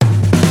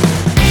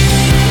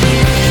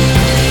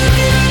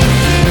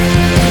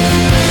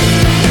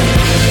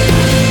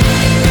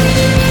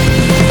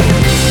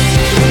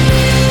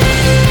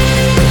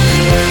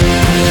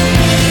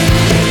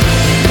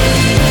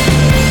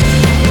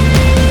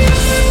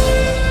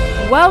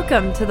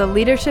Welcome to the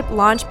Leadership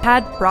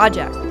Launchpad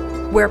Project,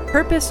 where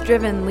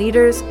purpose-driven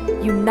leaders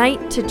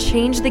unite to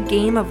change the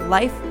game of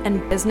life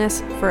and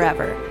business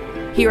forever.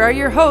 Here are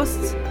your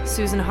hosts,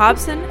 Susan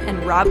Hobson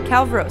and Rob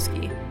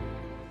Kalwarowski.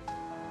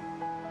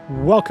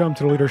 Welcome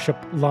to the Leadership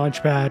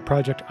Launchpad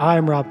Project.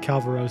 I'm Rob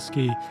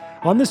Kalwarowski.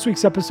 On this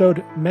week's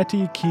episode,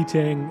 Mette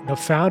Keating, the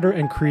founder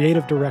and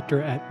creative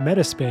director at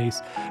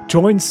Metaspace,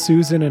 joins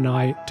Susan and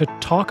I to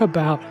talk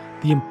about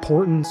the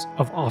importance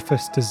of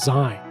office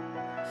design.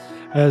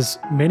 As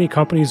many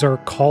companies are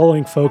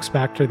calling folks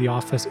back to the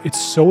office, it's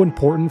so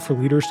important for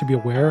leaders to be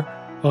aware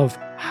of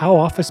how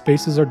office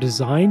spaces are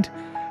designed,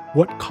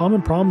 what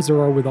common problems there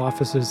are with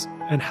offices,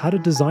 and how to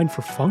design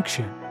for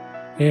function.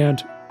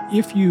 And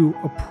if you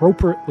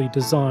appropriately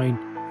design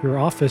your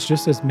office,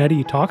 just as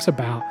Mette talks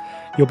about,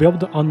 you'll be able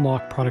to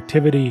unlock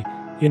productivity,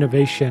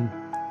 innovation,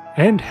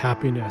 and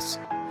happiness.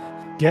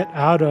 Get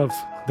out of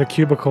the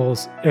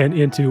cubicles and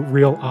into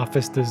real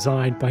office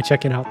design by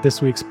checking out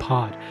this week's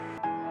pod.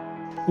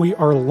 We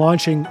are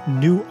launching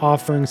new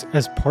offerings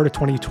as part of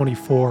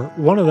 2024.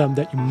 One of them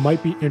that you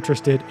might be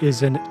interested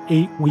is an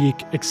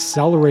 8-week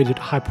accelerated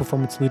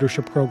high-performance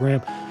leadership program,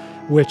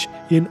 which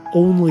in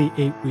only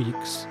 8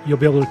 weeks, you'll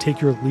be able to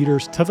take your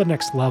leaders to the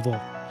next level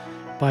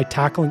by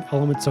tackling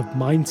elements of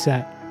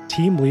mindset,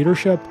 team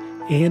leadership,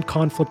 and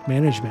conflict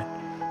management.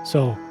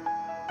 So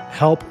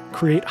help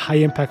create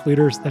high-impact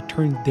leaders that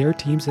turn their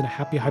teams into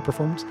happy high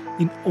performers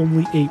in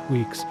only 8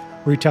 weeks.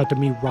 Reach out to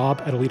me, Rob,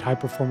 at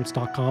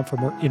elitehighperformance.com for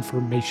more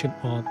information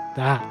on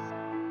that.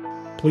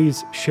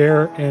 Please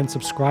share and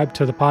subscribe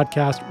to the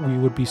podcast. We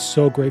would be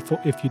so grateful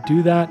if you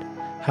do that.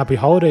 Happy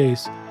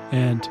holidays,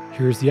 and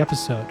here's the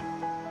episode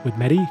with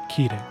Mette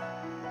Keating.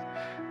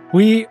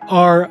 We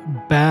are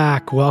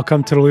back.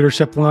 Welcome to the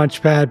Leadership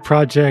Launchpad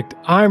Project.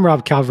 I'm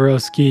Rob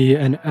Kalwarowski,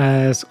 and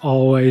as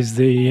always,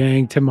 the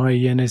yang to my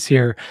yin is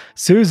here,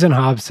 Susan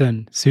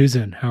Hobson.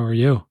 Susan, how are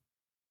you?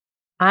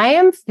 I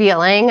am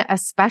feeling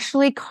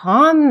especially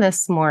calm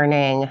this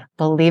morning,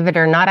 believe it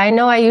or not. I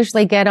know I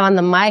usually get on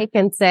the mic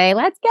and say,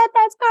 let's get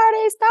this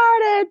party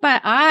started,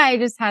 but I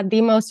just had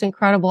the most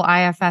incredible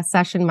IFS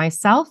session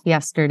myself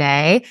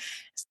yesterday,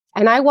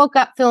 and I woke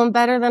up feeling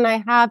better than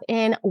I have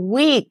in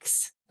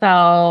weeks.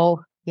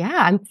 So yeah,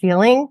 I'm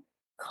feeling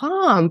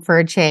calm for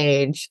a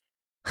change.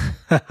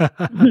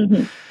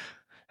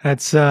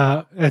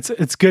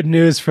 It's good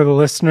news for the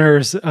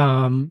listeners.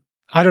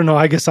 I don't know.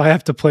 I guess I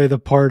have to play the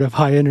part of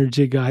high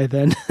energy guy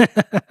then.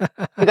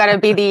 You got to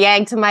be the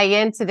yang to my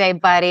yin today,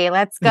 buddy.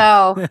 Let's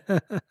go.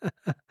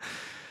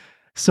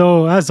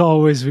 So as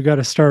always, we got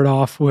to start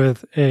off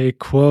with a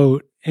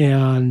quote,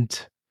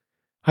 and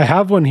I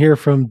have one here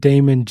from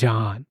Damon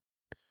John.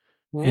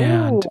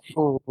 And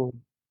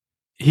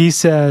he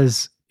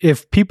says,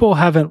 if people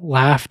haven't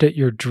laughed at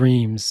your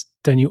dreams,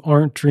 then you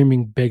aren't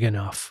dreaming big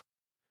enough.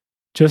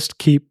 Just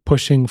keep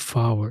pushing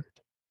forward.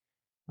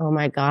 Oh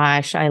my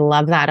gosh, I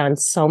love that on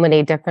so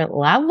many different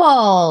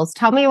levels.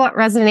 Tell me what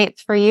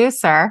resonates for you,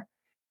 sir.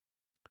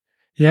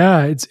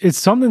 Yeah, it's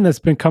something that's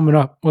been coming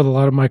up with a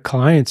lot of my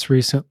clients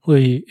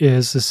recently,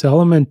 is this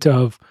element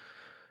of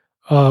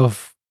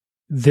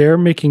they're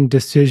making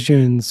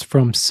decisions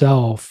from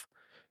self,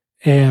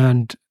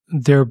 and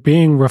they're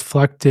being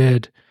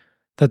reflected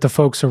that the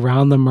folks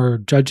around them are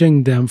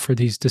judging them for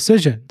these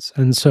decisions.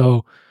 And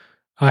so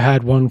I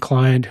had one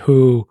client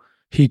who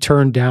he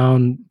turned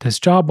down this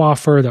job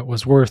offer that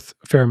was worth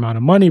a fair amount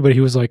of money, but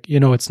he was like,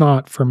 it's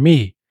not for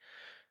me.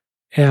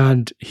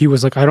 And he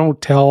was like, I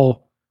don't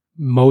tell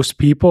most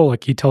people,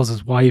 like he tells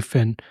his wife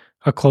and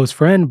a close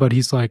friend, but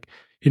he's like,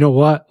 you know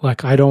what?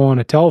 Like, I don't want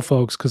to tell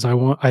folks because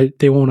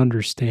they won't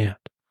understand.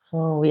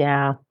 Oh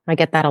yeah. I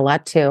get that a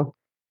lot too.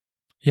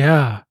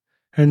 Yeah.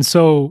 And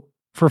so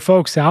for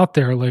folks out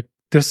there, like,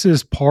 this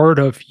is part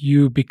of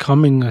you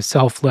becoming a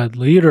self-led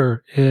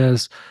leader,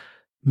 is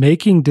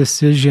making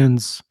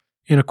decisions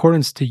in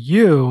accordance to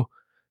you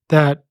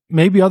that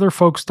maybe other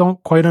folks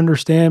don't quite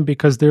understand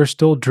because they're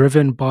still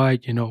driven by,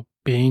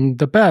 being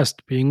the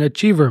best, being an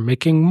achiever,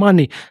 making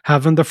money,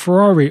 having the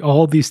Ferrari,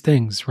 all these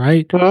things,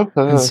 right? Mm-hmm.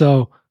 And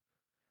so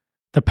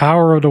the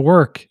power of the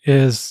work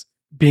is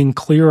being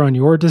clear on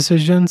your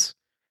decisions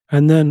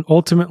and then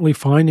ultimately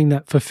finding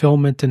that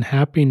fulfillment and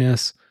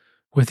happiness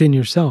within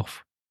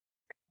yourself.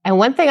 And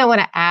one thing I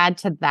want to add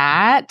to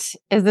that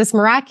is this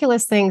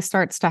miraculous thing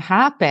starts to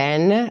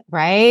happen,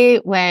 right?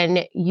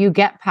 When you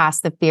get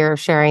past the fear of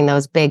sharing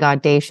those big,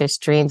 audacious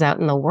dreams out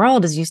in the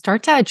world, is you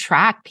start to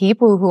attract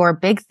people who are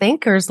big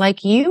thinkers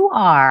like you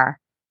are.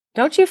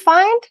 Don't you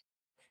find?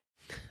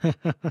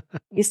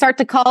 You start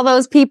to call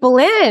those people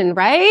in,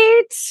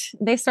 right?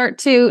 They start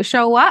to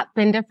show up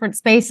in different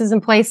spaces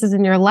and places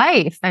in your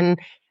life. And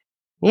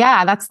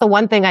yeah, that's the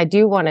one thing I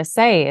do want to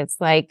say. It's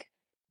like,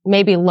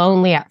 maybe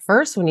lonely at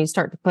first when you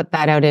start to put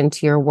that out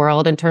into your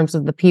world in terms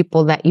of the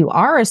people that you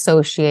are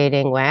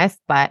associating with.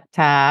 But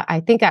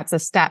I think that's a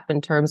step in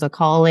terms of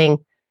calling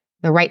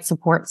the right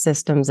support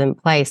systems in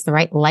place, the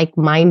right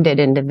like-minded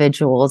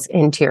individuals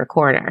into your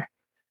corner.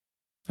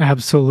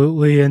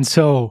 Absolutely. And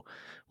so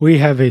We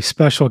have a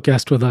special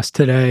guest with us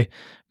today,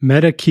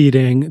 Mette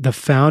Keating, the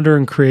founder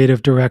and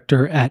creative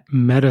director at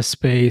Mette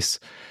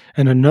Space,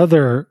 and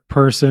another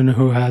person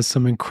who has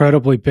some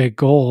incredibly big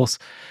goals.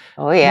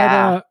 Oh,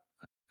 yeah. Mette,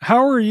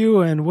 how are you,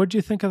 and what did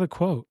you think of the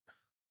quote?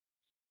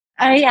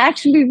 I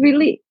actually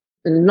really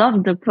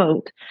love the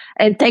quote,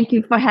 and thank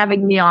you for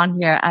having me on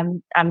here.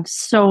 I'm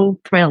so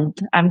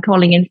thrilled. I'm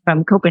calling in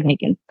from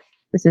Copenhagen.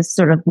 This is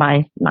sort of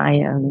my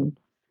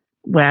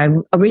where I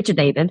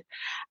originated.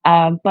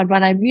 But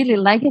what I really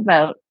like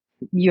about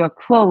your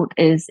quote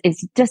is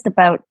it's just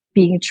about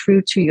being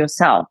true to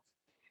yourself,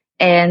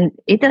 and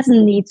it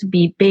doesn't need to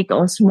be big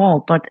or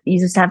small, but you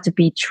just have to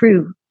be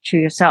true to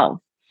yourself.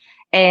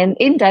 And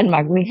in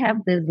Denmark, we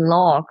have this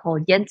law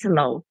called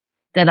Jantelov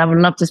that I would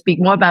love to speak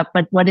more about.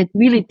 But what it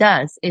really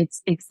does,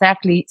 it's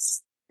exactly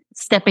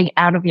stepping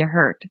out of your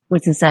herd,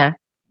 which is a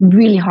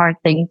really hard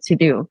thing to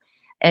do.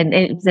 And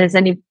if there's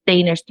any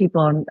Danish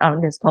people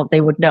on this call,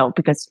 they would know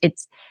because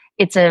it's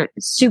a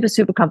super,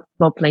 super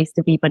comfortable place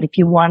to be. But if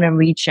you want to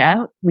reach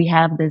out, we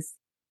have this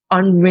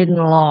unwritten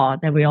law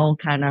that we all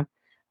kind of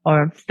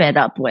are fed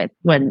up with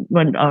when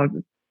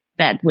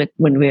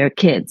we were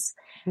kids.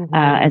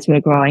 As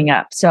we're growing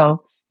up.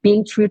 So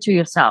being true to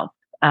yourself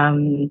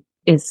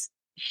is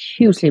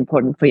hugely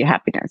important for your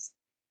happiness.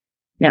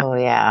 Yeah. Oh,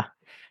 yeah.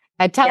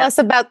 And tell us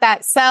about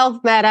that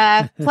self,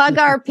 Mette. Plug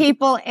our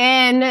people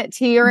in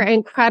to your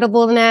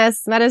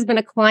incredibleness. Mette's been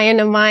a client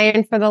of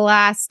mine for the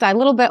last a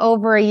little bit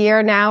over a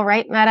year now,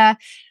 right, Mette?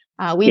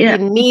 We've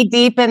been knee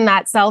deep in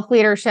that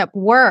self-leadership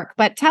work,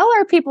 but tell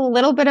our people a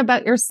little bit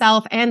about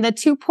yourself and the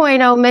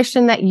 2.0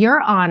 mission that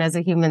you're on as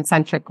a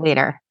human-centric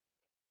leader.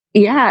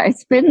 Yeah,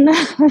 it's been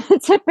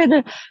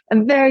a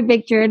very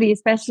big journey,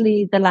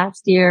 especially the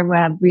last year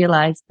where I've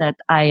realized that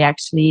I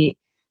actually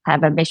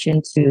have a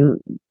mission to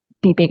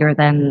be bigger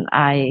than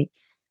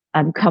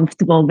I'm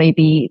comfortable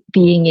maybe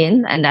being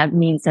in. And that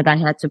means that I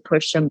had to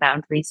push some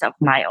boundaries of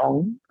my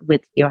own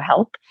with your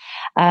help.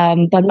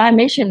 But my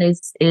mission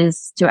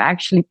is to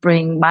actually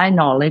bring my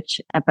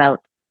knowledge about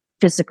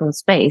physical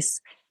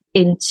space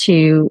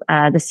into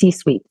the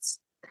C-suites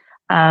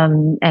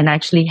and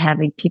actually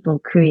having people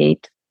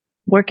create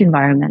work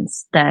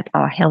environments that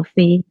are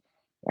healthy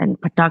and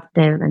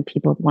productive and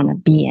people want to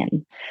be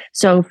in.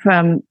 So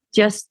from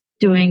just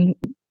doing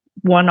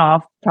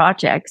one-off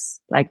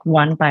projects, like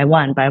one by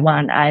one,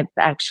 I've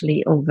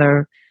actually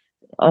over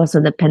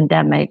also the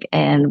pandemic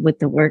and with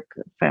the work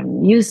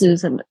from you,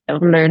 Susan,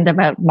 I've learned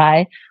about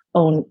my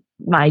own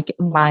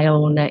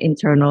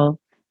internal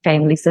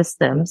family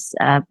systems.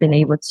 I've been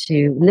able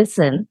to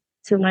listen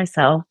to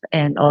myself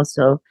and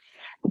also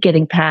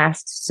getting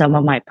past some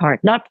of my part,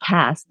 not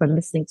past, but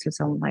listening to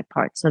some of my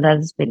parts. So that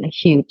has been a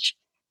huge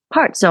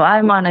part. So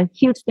I'm on a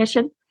huge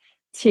mission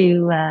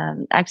to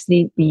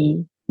actually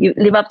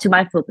live up to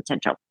my full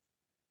potential.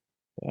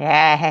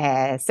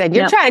 Yes. And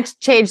you're trying to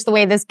change the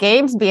way this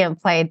game's being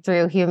played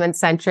through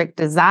human-centric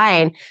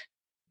design.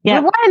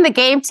 Rewind the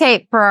game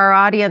tape for our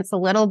audience a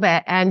little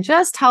bit and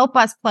just help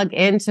us plug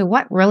into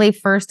what really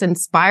first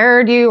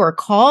inspired you or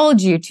called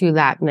you to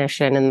that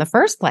mission in the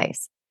first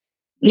place.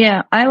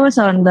 Yeah, I was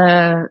on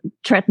the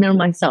treadmill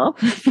myself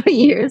for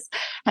years,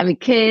 having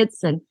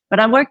kids, but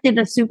I worked in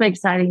a super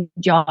exciting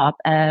job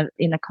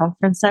in a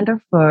conference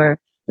center for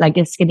like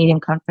a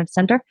Scandinavian conference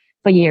center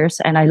for years,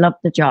 and I loved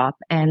the job.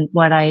 And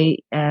what I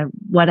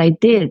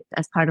did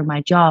as part of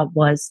my job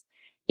was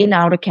in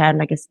AutoCAD,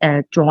 like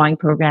a drawing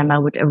program, I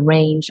would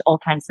arrange all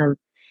kinds of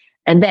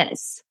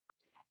events.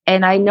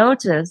 And I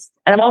noticed,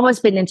 and I've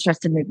always been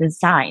interested in the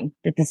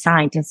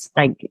design, just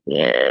like.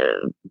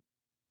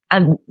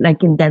 I'm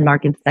like in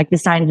Denmark, it's like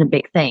design is a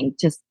big thing,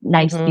 just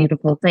nice,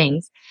 beautiful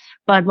things.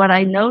 But what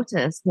I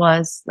noticed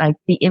was like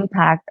the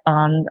impact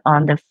on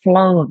the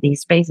flow of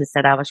these spaces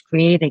that I was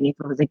creating, if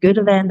it was a good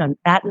event or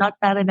not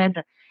bad event,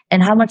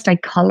 and how much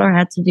like color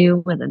had to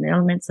do with the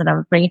elements that I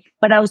was bringing.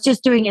 But I was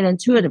just doing it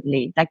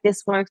intuitively, like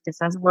this works, this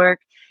doesn't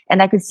work.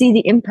 And I could see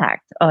the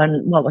impact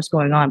on what was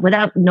going on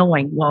without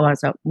knowing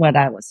what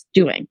I was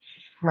doing.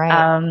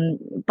 Right.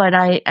 But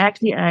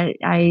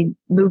I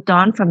moved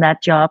on from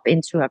that job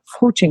into a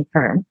coaching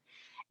firm.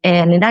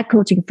 And in that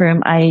coaching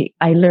firm, I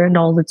learned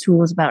all the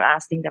tools about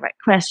asking the right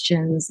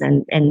questions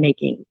and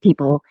making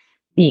people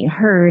being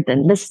heard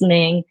and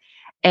listening.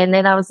 And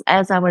then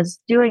as I was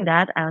doing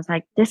that, I was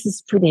like, this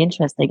is pretty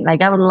interesting.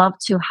 Like I would love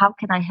to, how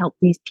can I help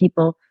these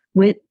people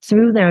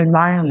through their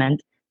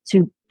environment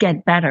to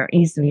get better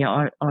easily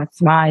or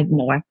thrive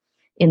more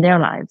in their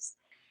lives?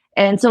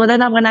 And so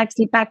then I went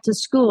actually back to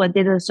school. I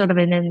did a sort of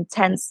an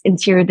intense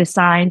interior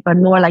design, but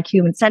more like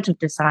human-centered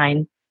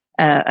design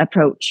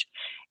approach.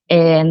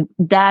 And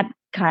that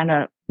kind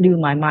of blew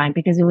my mind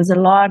because it was a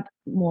lot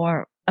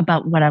more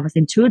about what I was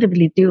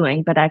intuitively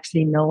doing, but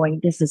actually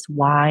knowing this is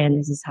why and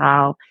this is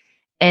how.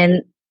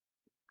 And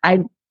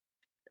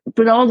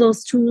with all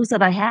those tools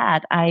that I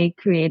had, I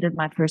created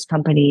my first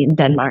company in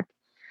Denmark.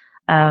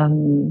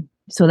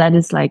 So that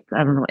is like,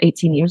 I don't know,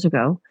 18 years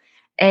ago.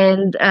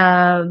 And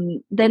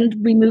then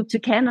we moved to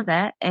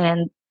Canada,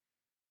 and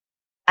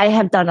I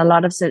have done a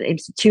lot of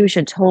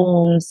institutions,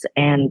 homes,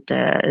 and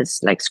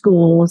like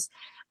schools.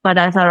 But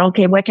I thought,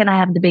 okay, where can I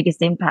have the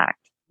biggest impact?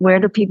 Where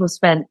do people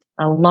spend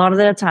a lot of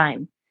their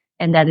time?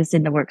 And that is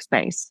in the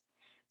workspace.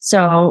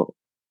 So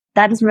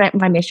that is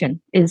my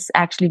mission, is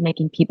actually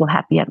making people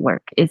happy at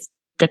work. It's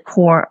the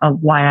core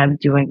of why I'm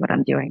doing what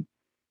I'm doing.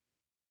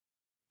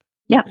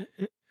 Yeah.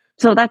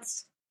 So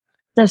that's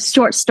the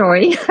short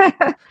story.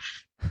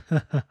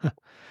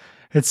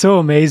 It's so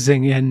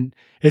amazing. And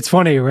it's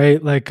funny,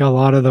 right? Like a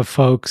lot of the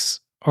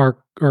folks are,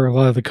 or a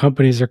lot of the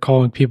companies are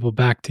calling people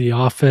back to the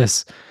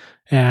office.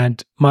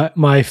 And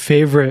my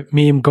favorite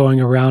meme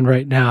going around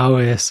right now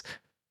is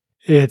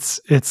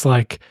it's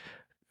like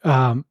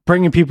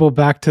bringing people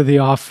back to the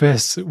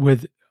office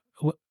with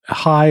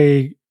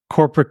high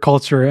corporate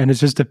culture, and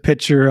it's just a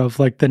picture of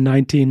like the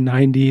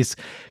 1990s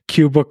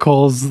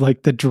cubicles,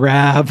 like the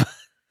drab.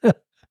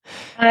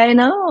 I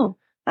know.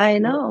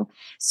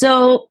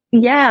 So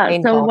yeah,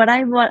 Painful. what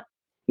I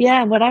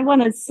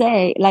want to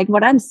say, like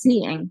what I'm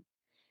seeing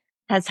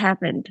has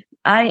happened.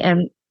 I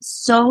am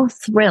so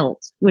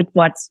thrilled with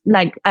what's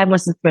like, I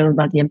wasn't thrilled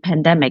about the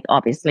pandemic,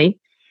 obviously,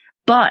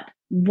 but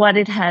what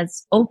it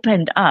has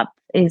opened up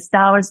is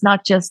now it's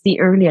not just the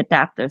early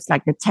adapters,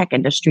 like the tech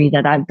industry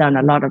that I've done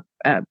a lot of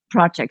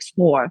projects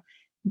for,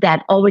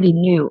 that already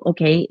knew,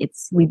 okay,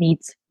 we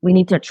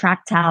need to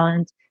attract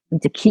talent, we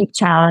need to keep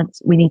talent,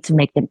 we need to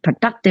make them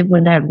productive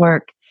when they're at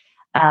work.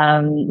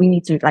 We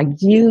need to like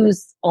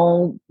use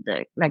all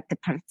the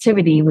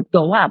productivity would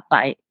go up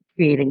by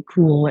creating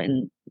cool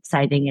and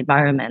exciting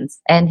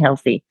environments and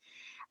healthy.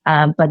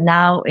 But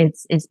now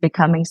it's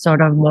becoming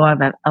sort of more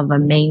of a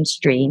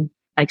mainstream.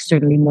 Like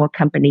certainly more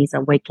companies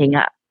are waking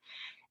up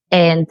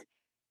and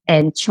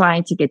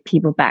trying to get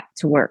people back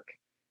to work.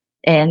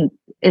 And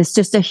it's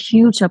just a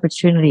huge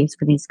opportunity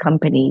for these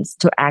companies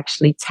to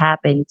actually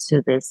tap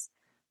into this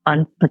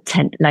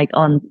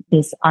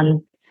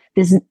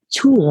this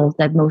tool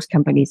that most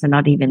companies are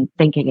not even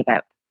thinking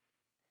about,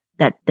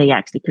 that they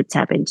actually could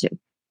tap into.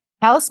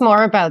 Tell us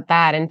more about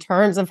that in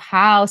terms of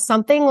how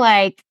something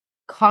like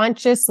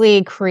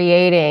consciously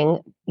creating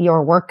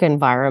your work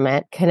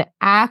environment can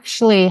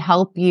actually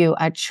help you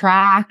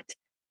attract,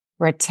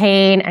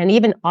 retain, and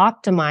even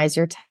optimize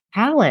your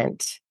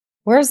talent.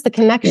 Where's the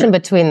connection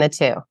between the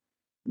two?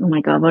 Oh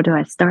my God, where do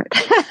I start?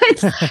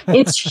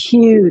 It's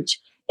huge.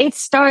 It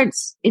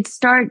starts,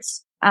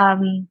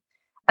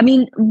 I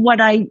mean,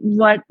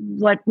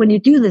 when you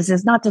do this,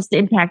 it's not just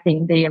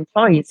impacting the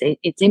employees,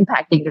 it's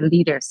impacting the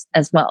leaders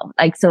as well.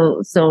 Like,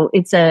 so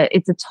it's a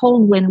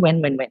total win.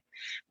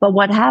 But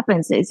what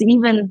happens is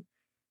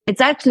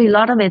it's actually a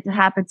lot of it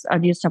happens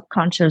on your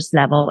subconscious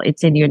level.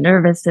 It's in your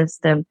nervous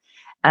system,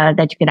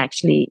 that you can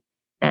actually,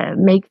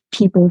 make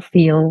people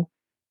feel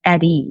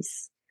at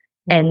ease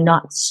and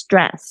not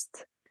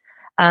stressed.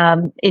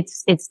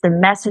 It's the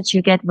message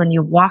you get when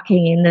you're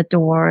walking in the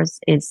doors.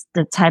 It's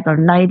the type of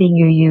lighting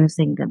you're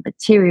using, the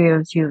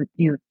materials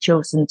you've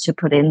chosen to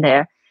put in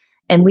there.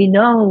 And we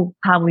know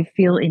how we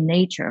feel in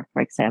nature,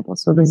 for example.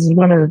 So this is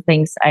one of the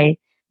things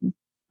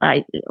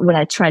when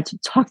I try to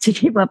talk to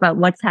people about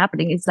what's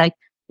happening, it's like,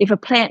 if a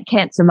plant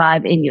can't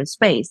survive in your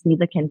space,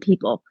 neither can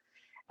people.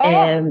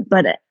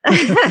 But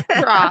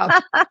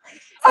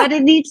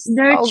it needs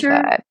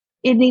nurture.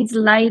 It needs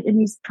light. It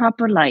needs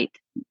proper light.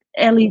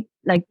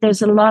 Like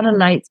there's a lot of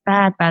lights,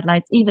 bad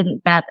lights, even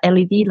bad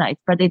LED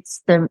lights, but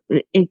it's the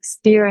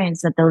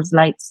experience that those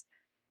lights,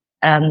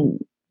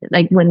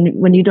 like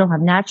when you don't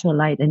have natural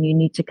light and you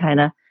need to kind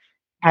of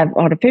have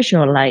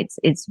artificial lights,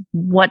 it's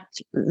what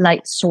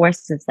light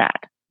source is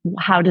that?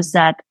 How does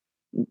that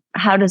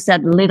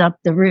lit up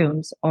the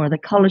rooms or the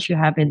colors you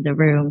have in the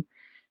room?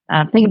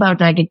 Think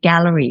about like a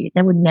gallery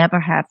that would never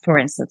have, for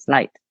instance,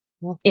 light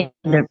in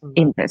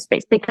the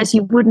space, because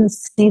you wouldn't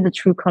see the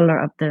true color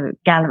of the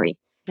gallery.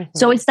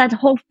 So it's that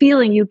whole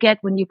feeling you get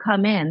when you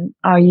come in.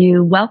 Are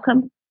you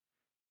welcome?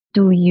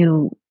 Do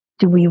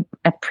we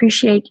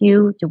appreciate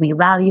you? Do we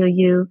value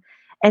you?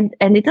 And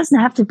it doesn't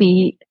have to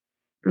be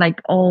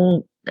like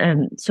all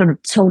sort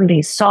of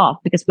totally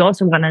soft, because we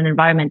also want an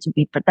environment to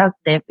be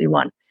productive. We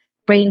want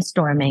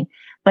brainstorming,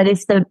 but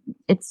it's the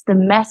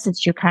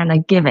message you're kind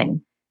of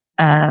giving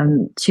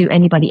to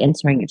anybody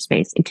entering your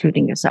space,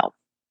 including yourself,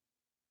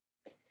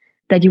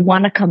 that you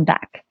want to come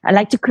back. I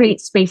like to create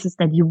spaces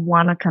that you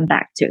want to come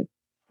back to.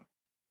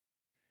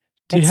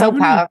 It's so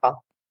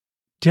powerful.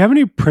 Do you have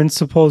any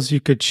principles you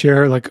could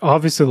share? Like,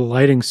 obviously the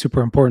lighting's super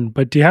important,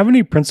 but do you have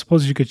any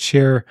principles you could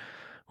share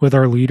with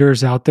our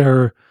leaders out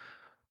there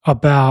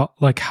about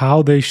like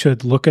how they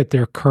should look at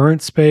their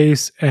current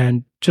space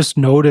and just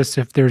notice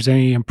if there's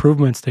any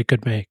improvements they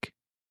could make?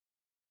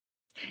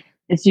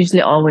 It's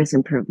usually always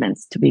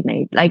improvements to be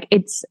made. Like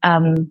it's,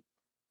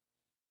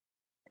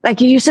 like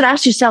you should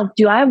ask yourself,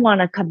 do I want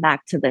to come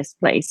back to this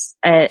place?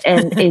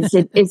 And is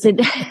it,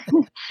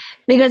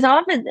 because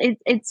often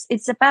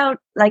it's about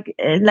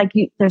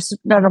there's a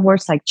lot of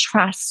words like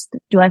trust.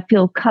 Do I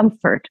feel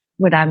comfort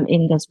when I'm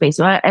in the space?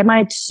 Or am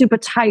I super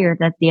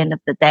tired at the end of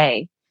the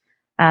day?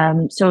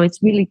 So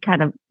it's really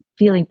kind of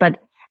feeling, but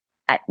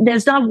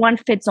there's not one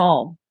fits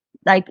all.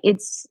 Like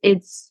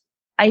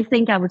I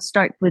think I would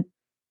start with,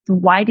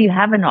 why do you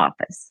have an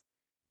office?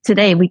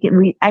 Today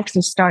we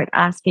actually start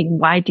asking,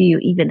 why do you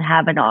even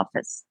have an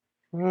office?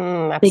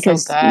 That's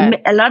Because so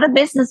good. a lot of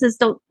businesses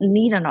don't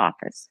need an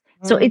office.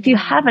 So if you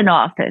have an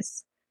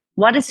office,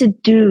 what does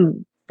it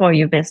do for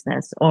your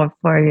business or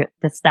for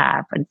the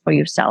staff and for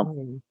yourself?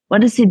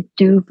 What does it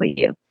do for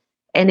you?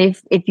 And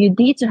if you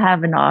need to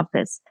have an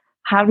office,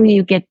 how do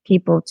you get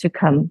people to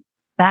come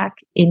back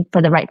in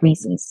for the right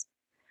reasons?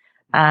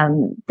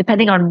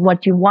 Depending on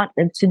what you want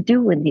them to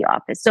do in the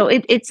office. So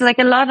it's like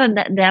a lot of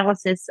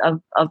analysis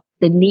of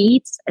the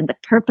needs and the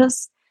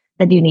purpose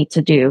that you need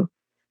to do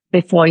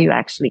before you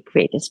actually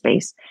create a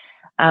space.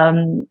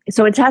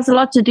 So it has a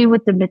lot to do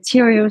with the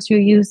materials you're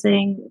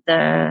using,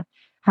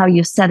 how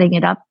you're setting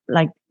it up.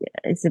 Like,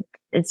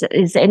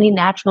 is any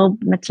natural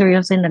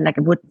materials in it, like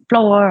a wooden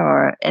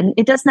floor, and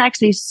it doesn't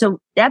actually. So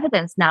the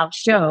evidence now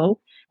show,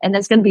 and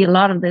there's going to be a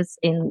lot of this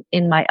in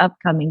my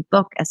upcoming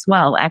book as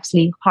well.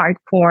 Actually,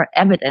 hardcore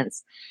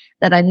evidence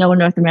that I know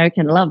North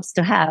American loves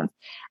to have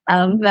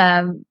of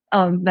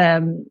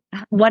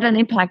what an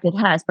impact it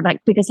has. But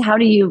because how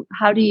do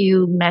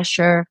you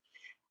measure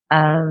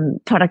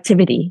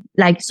productivity,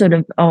 like sort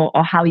of,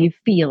 or how you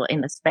feel in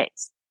the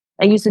space?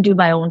 I used to do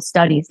my own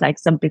studies, like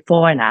some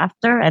before and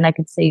after, and I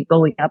could say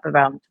going up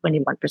around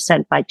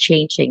 21% by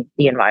changing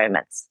the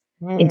environments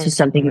into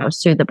something more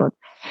suitable.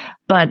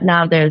 But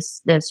now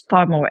there's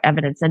far more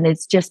evidence, and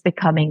it's just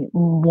becoming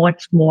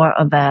much more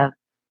of a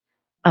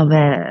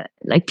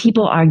like,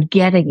 people are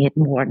getting it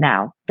more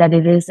now, that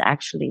it is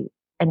actually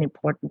an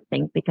important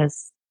thing,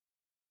 because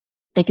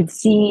they can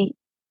see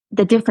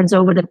the difference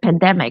over the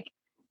pandemic,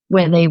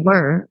 where they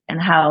were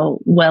and how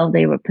well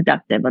they were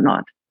productive or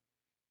not.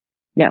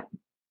 Yeah.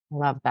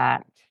 Love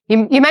that.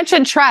 You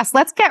mentioned trust.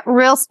 Let's get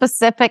real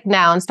specific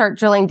now and start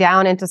drilling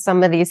down into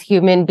some of these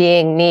human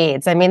being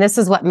needs. I mean, this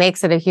is what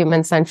makes it a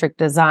human-centric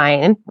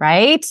design,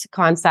 right?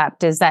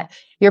 Concept is that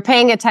you're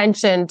paying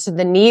attention to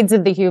the needs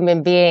of the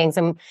human beings.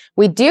 And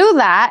we do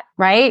that,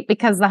 right?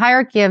 Because the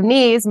hierarchy of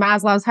needs,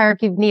 Maslow's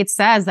hierarchy of needs,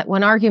 says that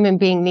when our human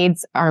being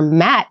needs are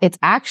met, it's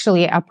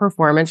actually a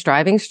performance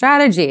driving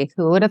strategy.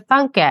 Who would have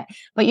thunk it?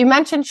 But you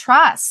mentioned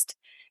trust.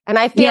 And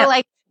I feel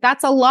like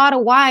that's a lot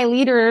of why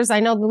leaders, I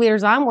know the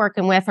leaders I'm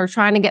working with, are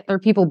trying to get their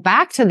people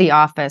back to the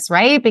office,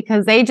 right?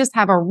 Because they just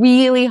have a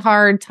really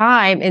hard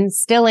time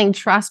instilling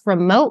trust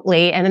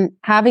remotely and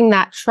having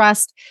that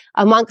trust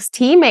amongst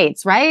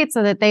teammates, right?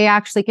 So that they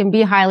actually can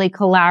be highly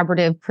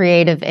collaborative,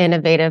 creative,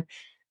 innovative.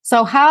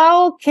 So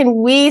how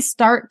can we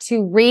start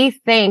to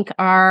rethink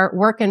our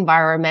work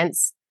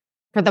environments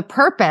for the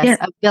purpose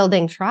of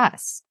building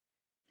trust?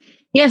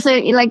 Yeah, so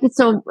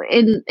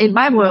in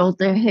my world,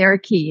 the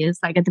hierarchy is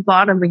like, at the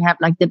bottom we have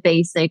like the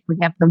basic, we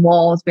have the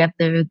walls, we have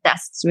the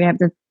desks, we have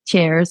the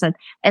chairs, and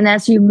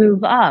as you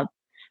move up,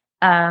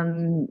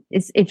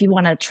 if you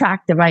want to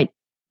attract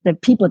the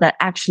people that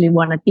actually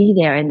want to be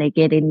there and they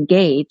get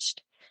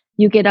engaged,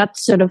 you get up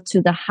sort of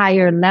to the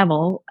higher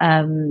level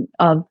and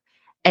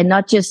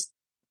not just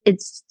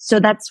so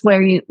that's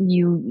where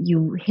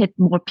you hit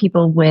more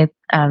people with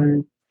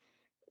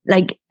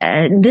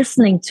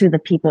listening to the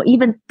people.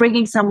 Even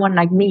bringing someone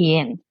like me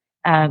in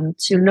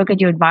to look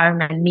at your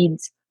environment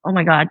means, oh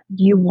my God,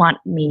 you want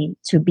me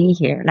to be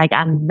here. Like,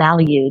 I'm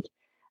valued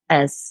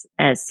as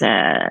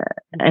an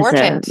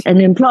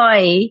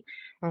employee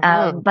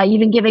by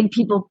even giving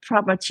people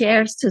proper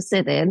chairs to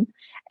sit in.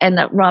 And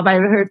Rob, I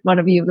heard one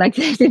of you, like,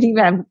 they didn't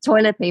even have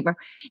toilet paper.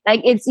 Like,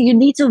 you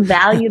need to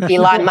value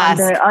people on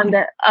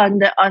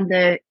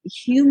the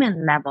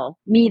human level,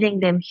 meeting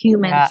them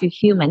human to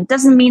human.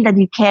 Doesn't mean that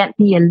you can't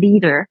be a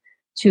leader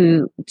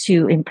to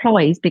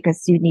employees,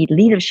 because you need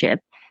leadership.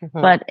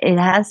 But it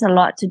has a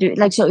lot to do.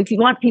 Like, so if you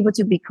want people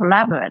to be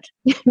collaborative,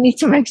 you need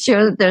to make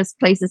sure that there's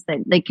places that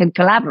they can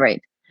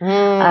collaborate.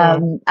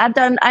 I've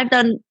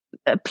done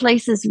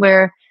places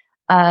where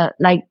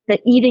like the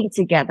eating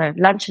together,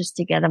 lunches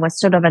together was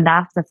sort of an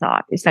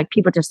afterthought. It's like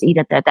people just eat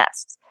at their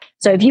desks.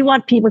 So if you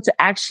want people to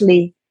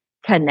actually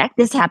connect,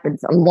 this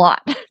happens a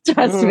lot.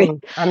 Trust me.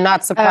 I'm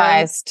not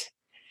surprised.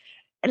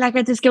 Like,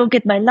 I just go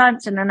get my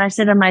lunch and then I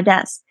sit on my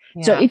desk.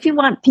 Yeah. So if you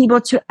want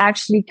people to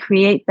actually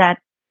create that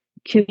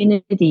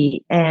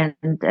community and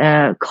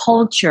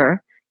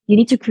culture, you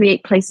need to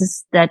create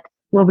places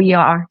where we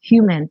are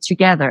human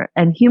together.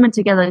 And human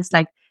together is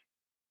like,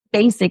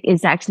 basic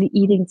is actually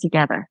eating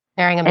together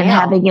and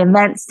having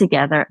events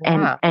together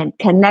and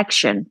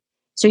connection.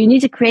 So you need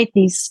to create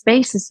these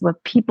spaces where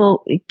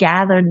people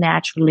gather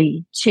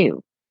naturally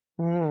too.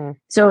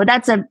 So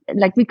that's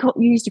we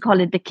used to call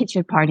it the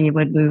kitchen party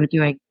when we were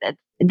doing that.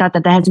 Not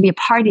that there has to be a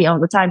party all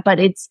the time, but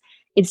it's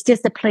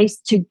just a place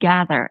to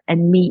gather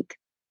and meet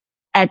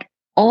at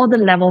all the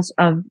levels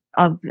of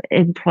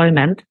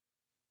employment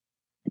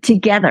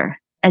together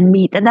and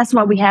meet. And that's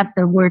why we have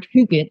the word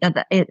hygge.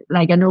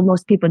 I know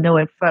most people know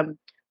it from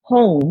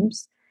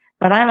homes,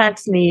 but I've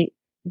actually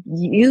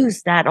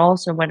used that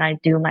also when I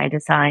do my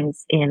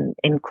designs in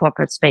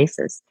corporate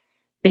spaces.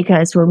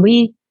 Because when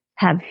we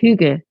have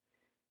hygge,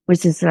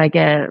 which is like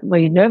where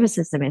your nervous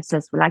system is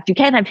just relaxed. You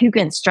can't have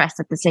hygge and stress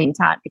at the same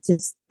time. It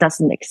just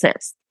doesn't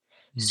exist.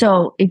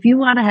 So if you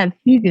want to have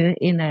hygge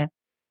in an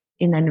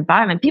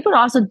environment, people are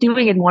also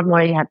doing it one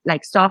way. You have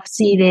like soft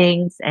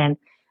seatings and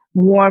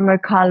warmer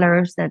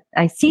colors that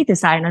I see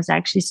designers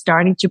actually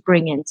starting to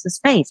bring into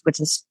space, which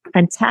is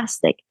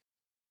fantastic.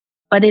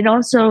 But it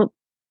also,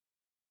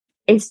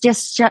 it's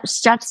just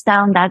shuts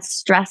down that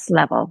stress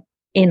level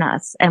in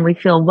us, and we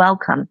feel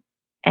welcome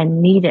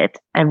and needed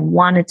and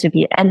wanted to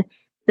be. And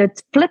the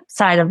flip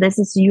side of this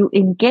is you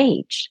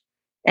engage,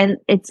 and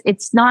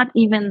it's not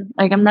even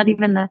like, I'm not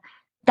even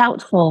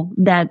doubtful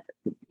that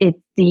it's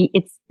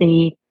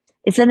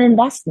an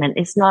investment.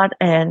 It's not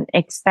an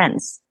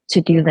expense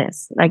to do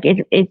this. Like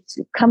it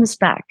comes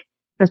back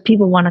because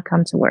people want to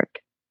come to work,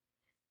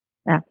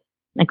 and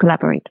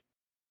collaborate.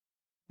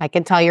 I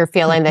can tell you're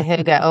feeling the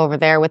hygge over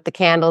there with the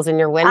candles in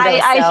your window.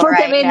 I put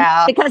them in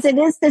now because it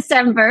is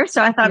December,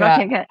 so I thought,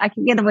 okay, I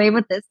can get away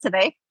with this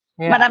today.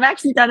 Yeah. But I've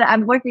actually done it.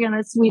 I'm working on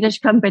a Swedish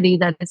company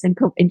that is in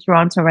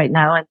Toronto right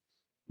now, and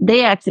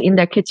they actually in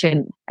their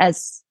kitchen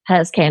has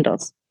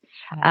candles,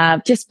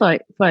 just for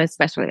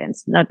special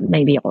events, not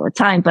maybe all the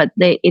time, but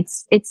the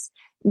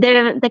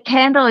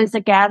candle is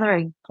a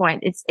gathering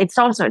point. It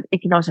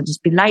can also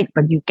just be light,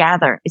 but you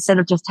gather instead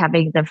of just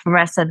having the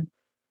fluorescent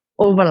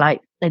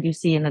overlight that you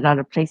see in a lot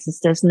of places.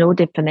 There's no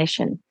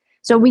definition.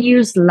 So we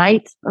use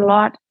light a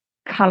lot,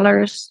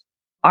 colors,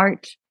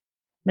 art,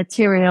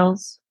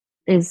 materials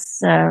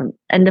and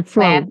the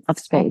flow plants, of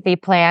space.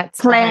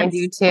 Plants behind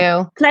you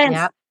too. Plants.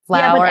 Yep.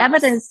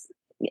 Flowers.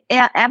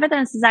 Yeah, but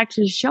evidence is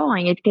actually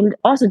showing it can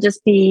also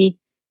just be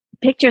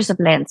pictures of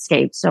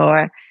landscapes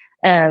or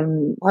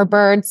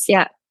birds.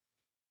 Yeah.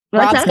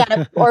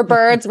 Or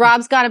birds.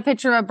 Rob's got a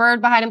picture of a bird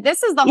behind him.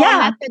 This is the whole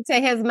method to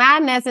his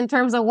madness in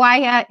terms of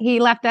why he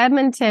left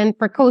Edmonton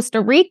for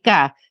Costa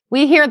Rica.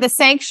 We hear the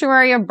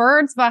sanctuary of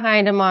birds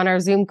behind him on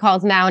our Zoom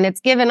calls now, and it's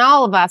given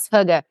all of us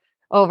hygge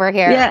over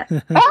here. Yeah.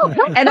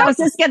 And I was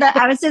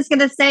just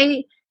gonna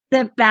say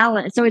the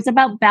balance. So it's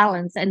about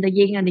balance and the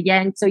yin and the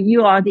yang. So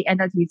you are the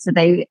energy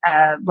today,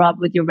 Rob,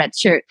 with your red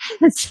shirt.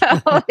 So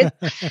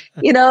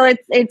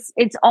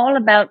it's all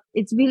about,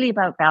 it's really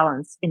about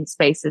balance in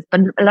spaces.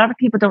 But a lot of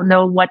people don't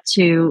know what's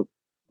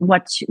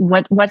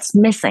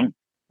missing.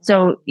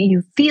 So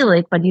you feel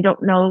it, but you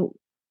don't know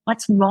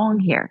what's wrong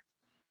here.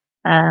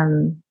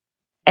 And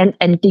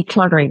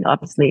decluttering,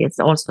 obviously, it's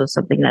also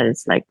something that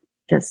is like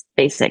just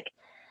basic.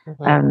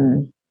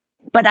 Mm-hmm.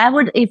 But I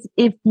would,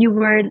 if you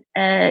were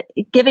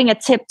giving a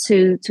tip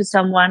to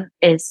someone,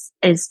 is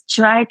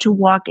try to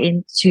walk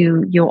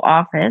into your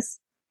office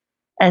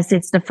as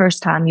it's the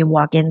first time you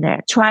walk in there.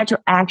 Try to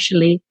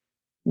actually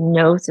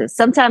notice.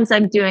 Sometimes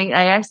I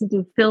actually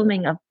do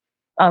filming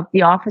of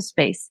the office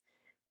space,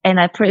 and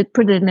I put it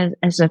in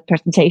as a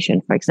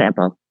presentation, for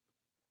example.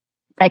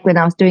 Like when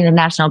I was doing the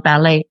National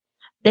Ballet,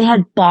 they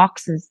had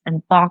boxes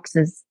and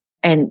boxes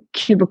and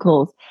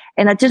cubicles,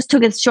 and I just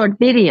took a short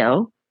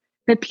video.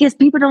 But because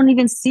people don't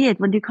even see it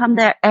when you come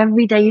there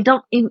every day, you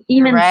don't even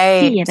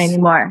see it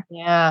anymore.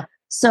 Yeah.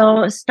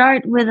 So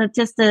start with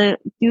do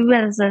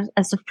it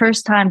as a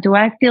first time. Do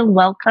I feel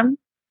welcome?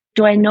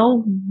 Do I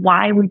know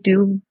why we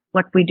do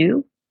what we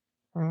do?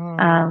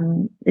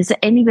 Is there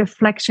any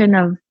reflection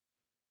of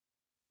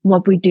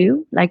what we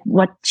do? Like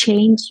what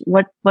change?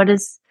 What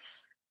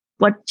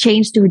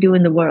change do we do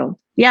in the world?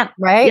 Yeah.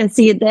 Right. You can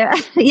see it there.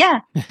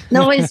 Yeah.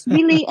 No, it's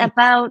really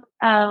about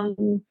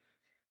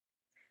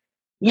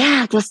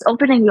just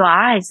opening your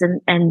eyes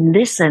and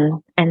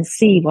listen and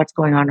see what's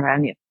going on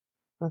around you.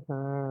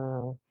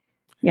 Uh-huh.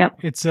 Yep.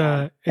 It's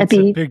a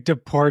big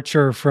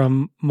departure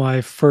from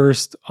my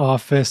first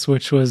office,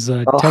 which was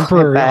a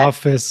temporary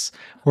office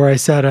where I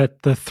sat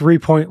at the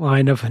 3-point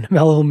line of an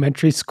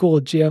elementary school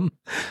gym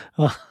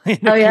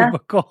in a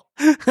cubicle.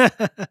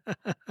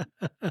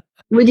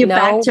 Would you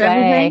back to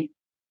everything?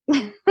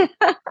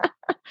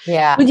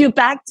 Yeah. Would you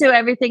back to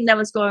everything that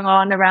was going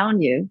on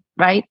around you,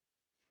 right?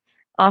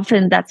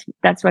 Often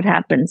that's what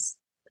happens.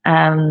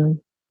 Like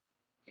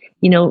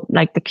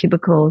the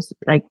cubicles,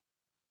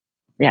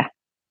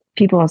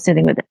 people are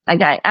sitting with it.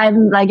 Like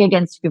I'm like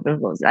against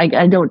cubicles.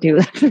 I don't do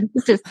that.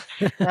 It's just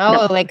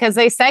because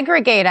they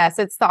segregate us.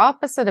 It's the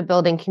opposite of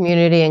building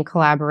community and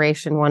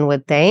collaboration, one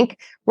would think.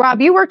 Rob,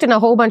 you worked in a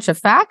whole bunch of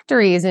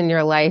factories in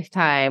your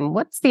lifetime.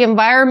 What's the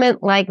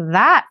environment like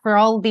that for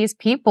all of these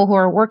people who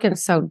are working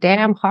so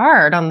damn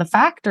hard on the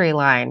factory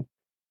line?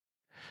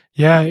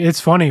 Yeah, it's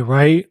funny,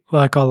 right?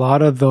 Like a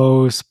lot of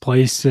those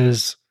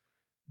places,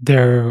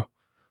 they're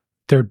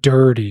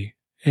dirty,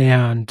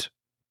 and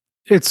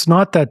it's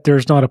not that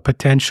there's not a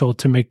potential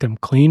to make them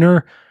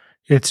cleaner.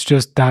 It's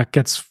just that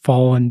gets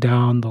fallen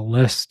down the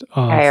list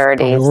of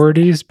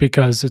priorities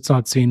because it's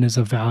not seen as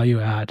a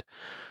value add.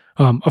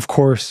 Of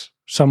course,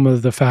 some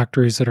of the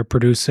factories that are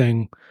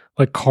producing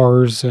like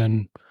cars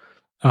and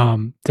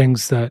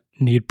things that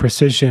need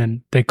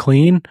precision, they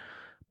clean,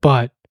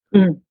 but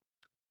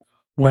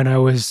when I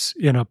was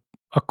in a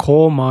a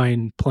coal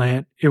mine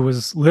plant. It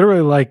was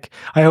literally like,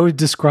 I always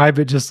describe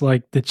it just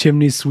like the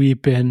chimney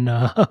sweep in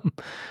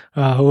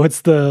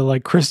what's the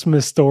like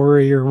Christmas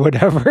Story or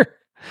whatever.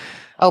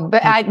 Oh,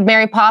 but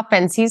Mary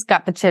Poppins, he's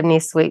got the chimney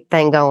sweep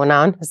thing going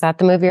on. Is that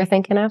the movie you're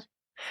thinking of?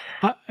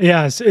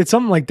 Yeah, it's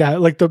something like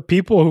that. Like the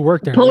people who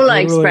work there, Polar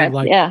like, Express,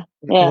 like yeah.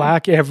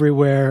 black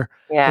everywhere,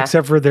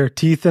 except for their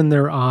teeth and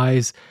their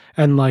eyes.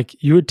 And like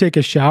you would take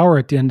a shower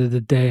at the end of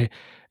the day,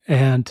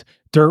 and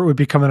dirt would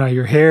be coming out of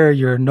your hair,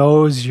 your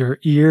nose, your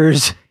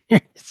ears.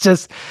 It's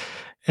just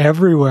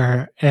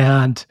everywhere.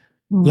 And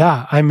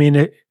yeah, I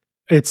mean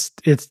it's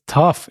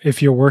tough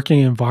if you're working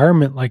in an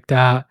environment like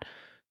that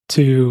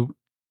to,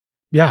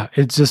 yeah,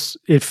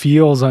 it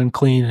feels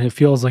unclean and it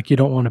feels like you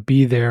don't want to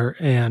be there,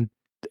 and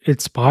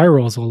it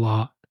spirals a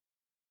lot.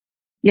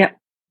 Yeah.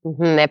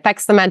 It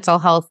affects the mental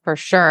health for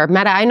sure.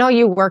 Mette, I know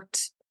you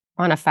worked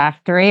on a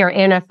factory or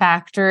in a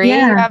factory.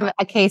 Yeah. You have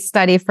a case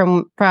study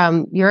from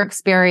your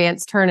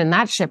experience turning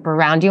that ship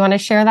around. Do you want to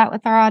share that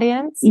with our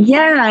audience?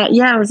 Yeah.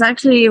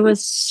 It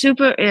was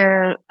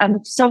super.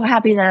 I'm so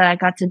happy that I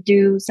got to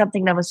do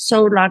something that was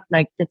so not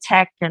like the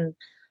tech, and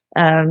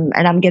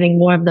I'm getting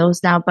more of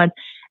those now. But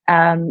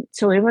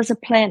so it was a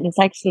plant. It's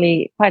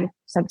actually quite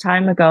some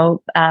time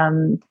ago.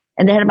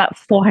 And they had about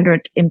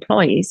 400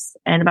 employees,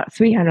 and about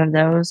 300 of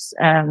those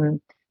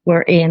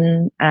were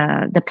in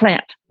the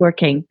plant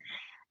working.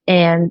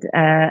 And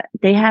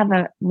they have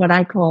what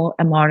I call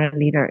a modern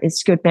leader. It's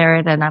Scott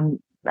Barrett, and I'm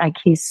like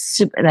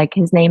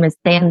his name is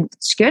Dan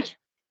Scott,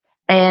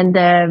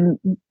 and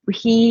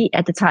he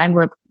at the time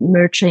were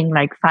merging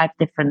like 5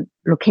 different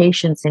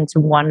locations into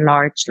one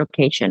large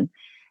location.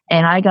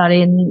 And I got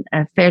in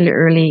fairly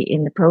early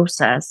in the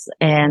process,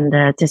 and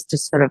just to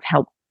sort of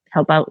help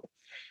out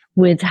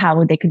with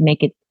how they could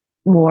make it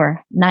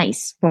more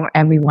nice for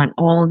everyone,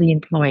 all the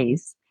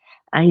employees.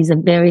 He's a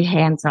very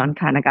hands-on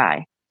kind of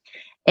guy.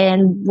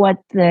 And what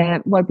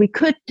we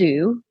could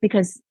do,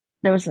 because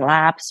there was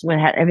labs where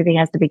everything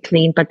has to be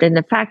clean, but in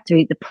the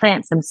factory, the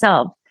plants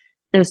themselves,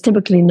 there's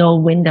typically no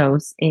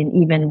windows in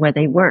even where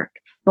they work.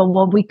 But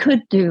what we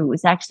could do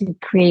is actually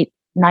create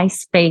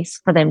nice space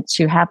for them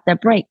to have their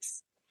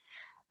breaks.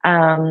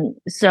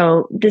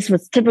 So this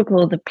was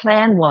typical. The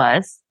plan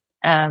was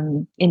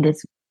in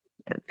this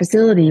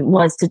facility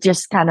was to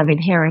just kind of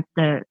inherit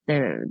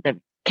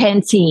the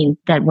canteen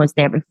that was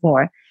there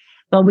before,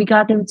 but we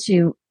got them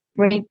to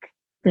break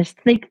the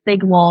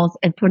thick walls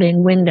and put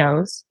in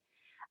windows.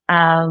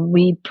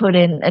 We put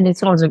in, and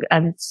it's also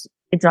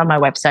it's on my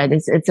website.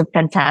 It's a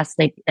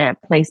fantastic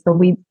place, but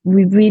we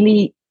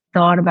really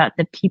thought about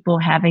the people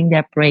having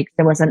their breaks.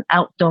 There was an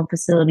outdoor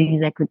facility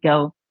that could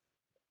go.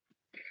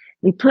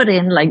 We put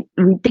in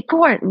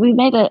we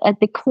made a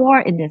decor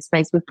in this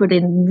space. We put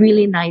in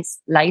really nice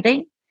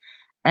lighting.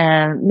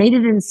 Made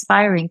it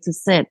inspiring to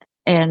sit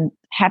and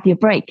have your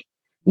break.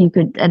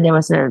 And there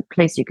was a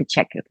place you could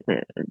check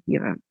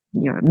your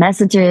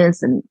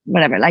messages and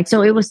whatever.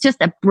 So it was just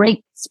a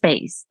break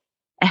space,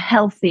 a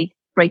healthy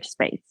break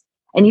space.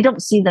 And you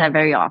don't see that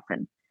very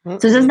often. Mm-hmm.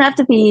 So it doesn't have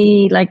to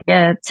be like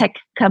a tech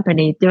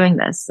company doing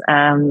this.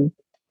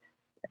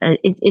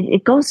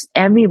 It goes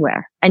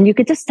everywhere. And you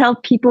could just tell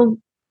people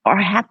are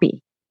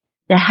happy.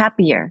 They're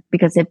happier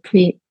because they're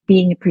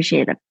being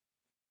appreciated.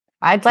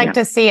 I'd like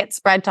to see it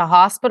spread to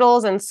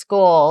hospitals and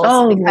schools,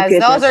 because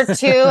those are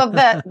 2 of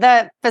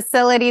the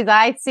facilities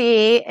I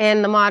see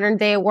in the modern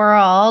day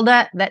world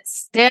that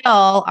still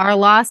are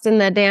lost in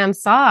the damn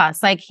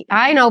sauce. Like,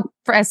 I know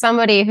as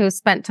somebody who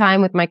spent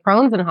time with my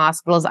Crohn's in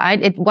hospitals,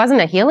 it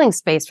wasn't a healing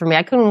space for me.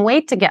 I couldn't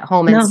wait to get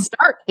home and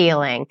start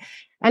healing.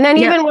 And then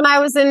even when I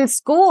was in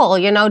school,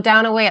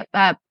 down away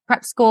at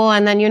prep school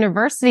and then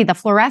university, the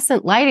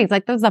fluorescent lightings,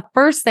 that was the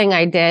first thing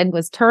I did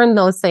was turn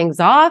those things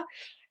off.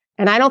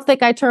 And I don't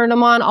think I turned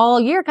them on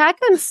all year. I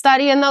couldn't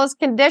study in those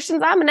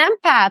conditions. I'm an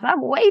empath.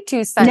 I'm way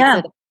too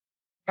sensitive.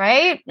 Yeah.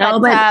 Right? No,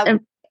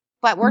 but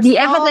the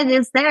evidence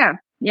is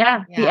there.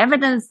 Yeah, the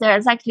evidence there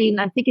is actually,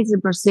 I think it's in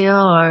Brazil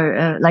or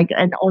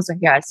and also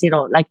here I see it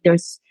all.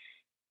 There's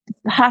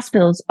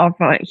hospitals are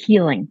for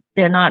healing.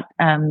 They're not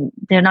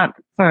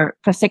for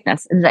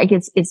sickness.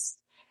 It's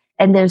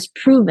and there's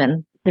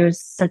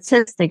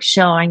statistics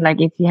showing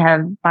if you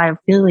have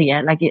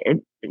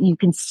biophilia, you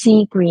can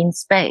see green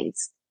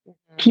space.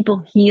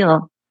 People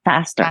heal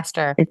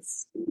faster.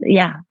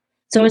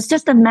 So it's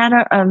just a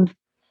matter of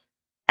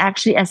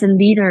actually, as a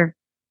leader,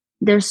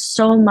 there's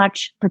so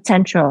much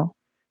potential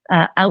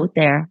out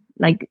there.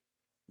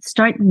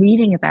 Start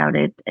reading about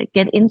it,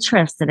 get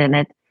interested in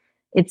it.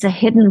 It's a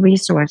hidden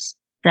resource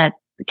that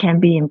can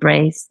be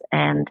embraced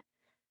and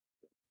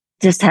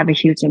just have a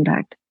huge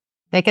impact.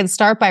 They can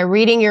start by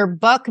reading your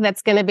book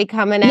that's going to be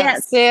coming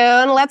out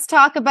soon. Let's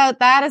talk about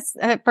that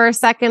for a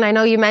second. I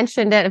know you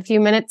mentioned it a few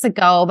minutes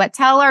ago, but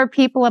tell our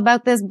people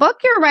about this book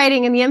you're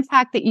writing and the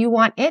impact that you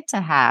want it to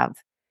have.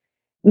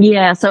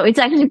 Yeah, so it's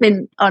actually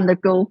been on the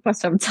go for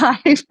some time.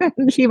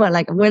 People are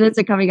like, when is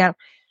it coming out?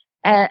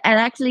 And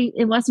actually,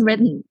 it was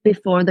written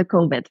before the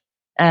COVID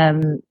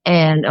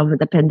and over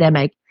the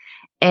pandemic.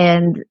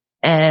 And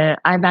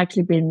I'm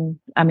in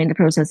the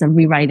process of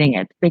rewriting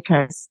it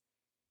because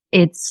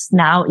it's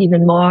now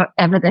even more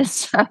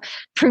evidence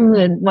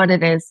proven what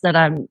it is that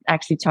I'm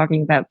actually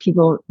talking about.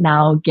 People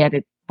now get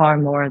it far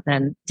more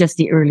than just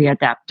the early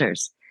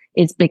adapters.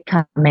 It's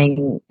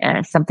becoming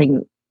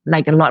something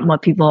like a lot more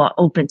people are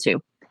open to.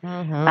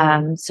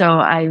 So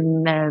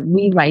I'm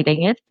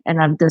rewriting it,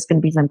 and there's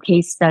going to be some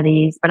case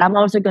studies, but I'm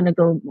also going to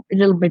go a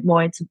little bit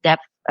more into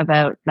depth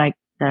about like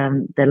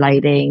the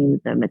lighting,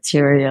 the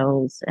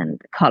materials, and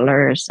the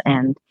colors,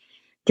 and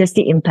just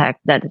the impact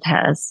that it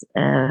has.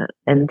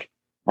 And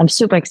I'm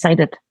super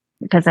excited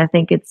because I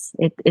think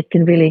it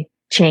can really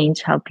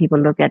change how people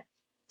look at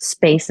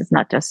space. It's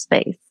not just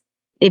space.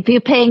 If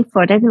you're paying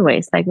for it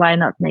anyways, like why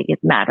not make it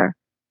matter?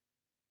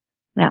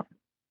 Yeah.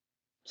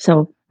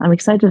 So I'm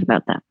excited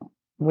about that.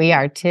 We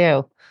are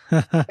too.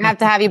 I have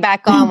to have you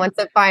back on once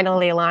it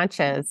finally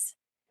launches.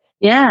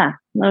 Yeah.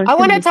 I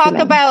want to talk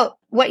about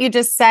what you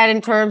just said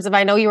in terms of,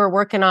 I know you were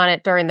working on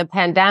it during the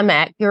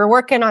pandemic. You were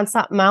working on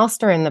something else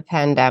during the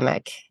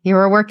pandemic. You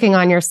were working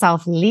on your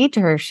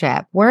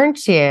self-leadership,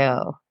 weren't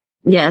you?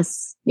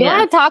 Yes. You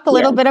want to talk a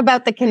little bit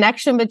about the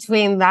connection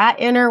between that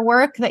inner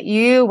work that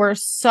you were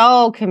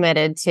so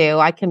committed to?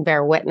 I can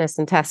bear witness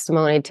and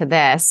testimony to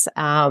this.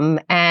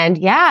 And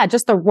yeah,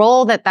 just the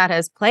role that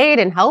has played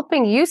in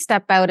helping you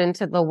step out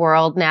into the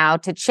world now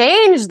to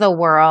change the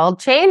world,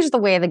 change the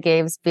way the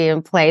game's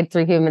being played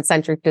through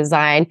human-centric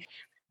design.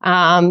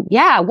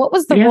 What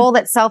was the role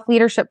that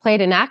self-leadership played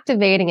in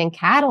activating and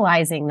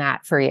catalyzing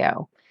that for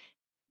you?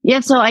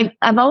 Yeah, so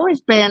I've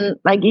always been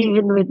like,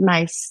 even with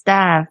my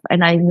staff,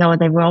 and I know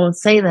they will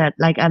always say that,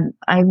 like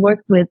I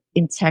work with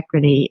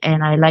integrity,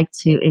 and I like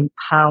to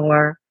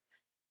empower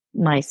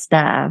my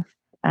staff.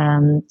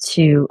 I'm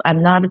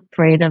not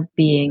afraid of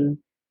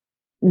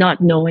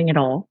not knowing it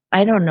all.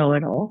 I don't know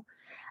it all.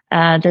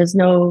 There's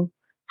no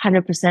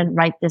 100%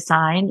 right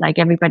design. Like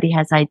everybody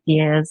has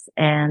ideas,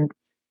 and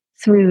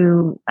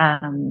through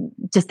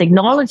just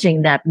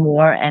acknowledging that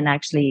more and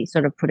actually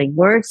sort of putting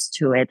words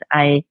to it,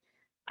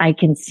 I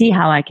can see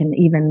how I can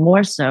even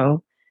more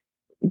so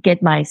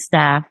get my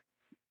staff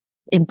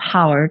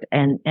empowered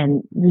and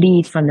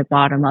lead from the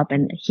bottom up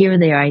and hear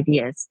their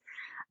ideas.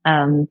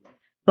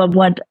 But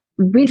what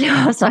really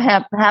also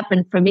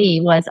happened for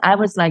me was I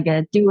was like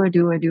a doer,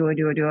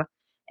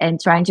 and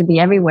trying to be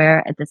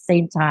everywhere at the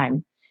same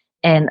time.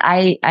 And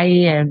I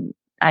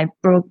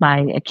broke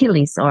my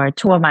Achilles, or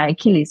tore my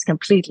Achilles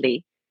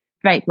completely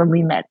right when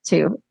we met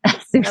too,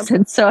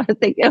 Susan. So I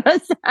think it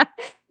was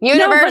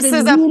universe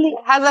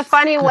has a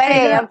funny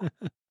way of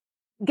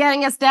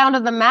getting us down to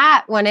the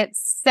mat when it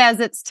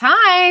says it's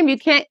time. You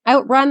can't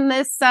outrun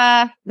this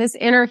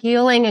inner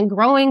healing and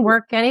growing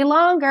work any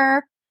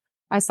longer.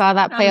 I saw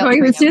that play out.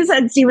 With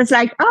Susan, she was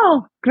like,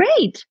 "Oh,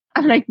 great!"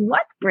 I'm like,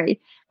 "What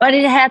great?" But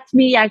it had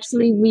me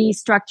actually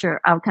restructure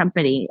our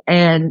company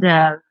and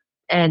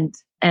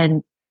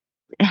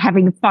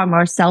having far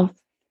more self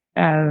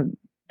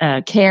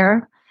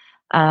care.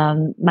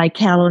 My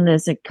calendar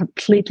is a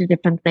completely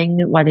different thing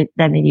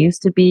than it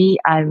used to be.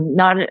 I'm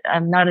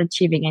not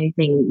achieving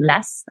anything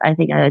less. I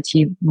think I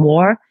achieve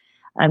more.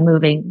 I'm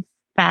moving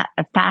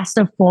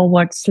faster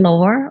forward,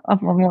 slower, of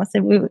what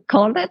we would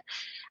call it.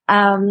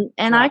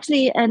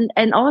 Actually,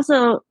 and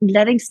also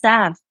letting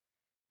staff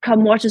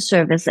come more to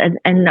service and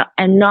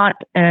not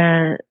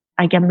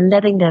like I'm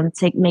letting them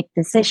make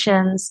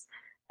decisions,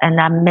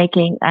 and I'm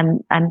making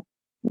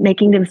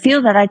them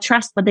feel that I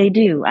trust what they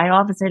do. I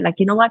often say, like,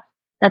 you know what?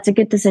 That's a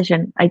good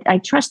decision. I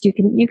trust you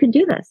can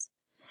do this.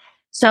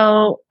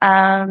 So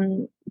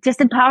just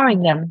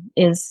empowering them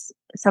is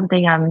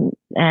something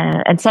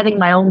and setting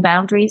my own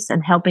boundaries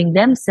and helping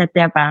them set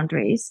their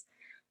boundaries.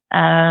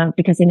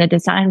 Because in the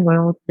design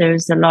world,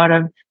 there's a lot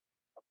of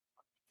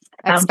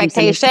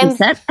expectation.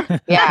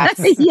 Yes.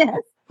 Yes.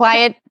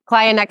 Client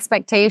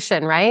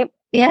expectation, right?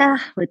 Yeah,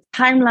 with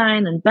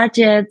timeline and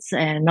budgets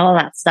and all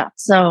that stuff.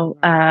 So,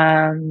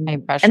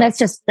 and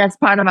that's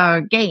part of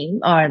our game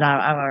or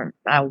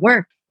our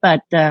work,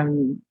 but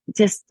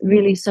just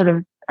really sort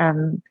of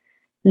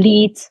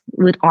lead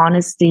with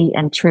honesty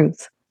and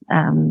truth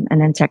and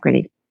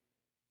integrity.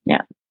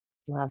 Yeah.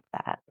 Love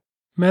that.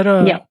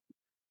 Mette,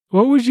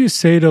 what would you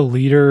say to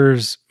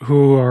leaders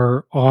who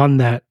are on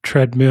that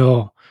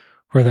treadmill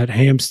or that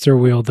hamster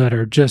wheel that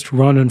are just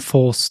running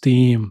full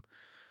steam?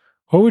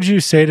 What would you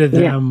say to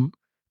them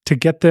to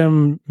get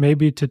them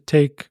maybe to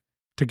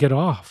get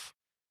off?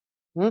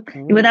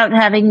 Without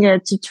having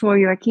to tore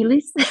your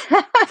Achilles?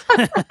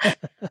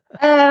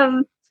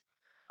 Oh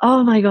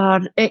my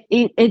God.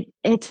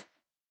 It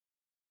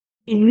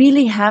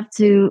really have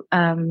to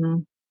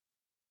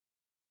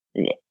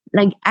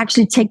like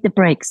actually take the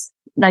breaks,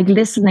 like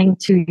listening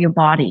to your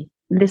body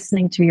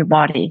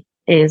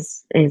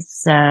is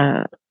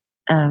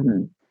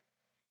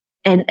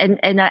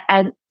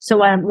so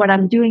what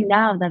I'm doing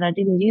now that I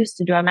didn't used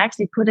to do, I'm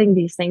actually putting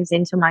these things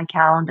into my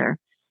calendar,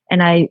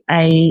 and I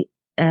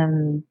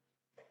and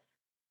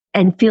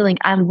feeling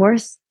I'm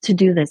worth to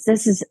do this.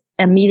 This is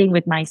a meeting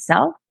with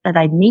myself that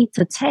I need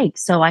to take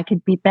so I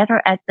could be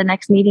better at the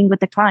next meeting with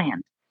the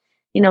client.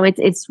 You know,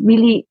 it's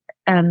really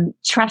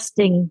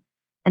trusting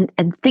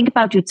and think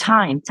about your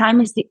time. Time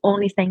is the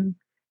only thing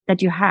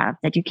that you have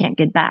that you can't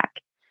get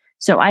back.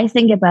 So I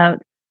think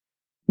about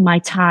my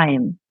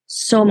time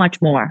so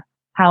much more.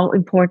 How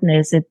important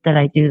is it that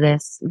I do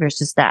this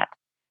versus that?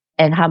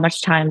 And how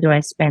much time do I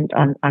spend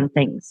on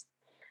things?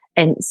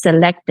 And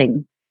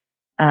selecting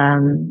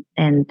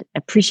and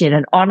appreciate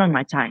and honor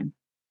my time.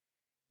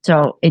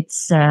 So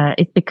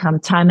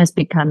time has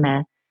become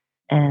a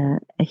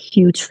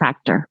huge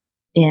factor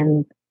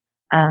in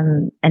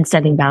and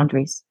setting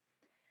boundaries.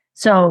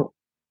 So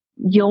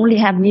you only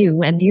have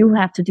you, and you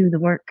have to do the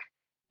work.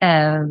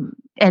 And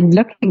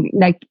looking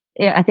like,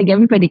 I think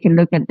everybody can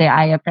look at their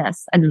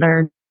IFS and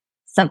learn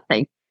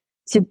something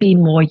to be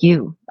more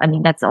you. I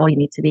mean, that's all you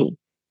need to be.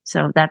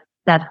 So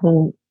that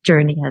whole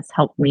journey has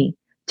helped me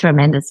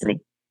tremendously.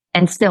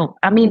 And still,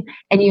 I mean,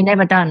 and you're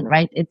never done,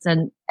 right? It's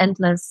an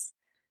endless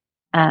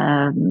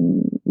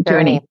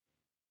journey.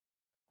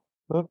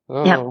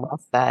 Mm-hmm. Yeah. Well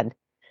said.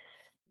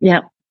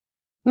 Yeah.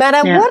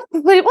 Mette, Yeah.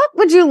 what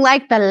would you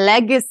like the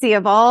legacy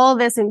of all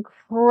this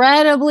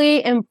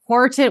incredibly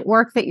important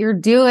work that you're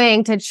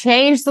doing to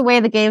change the way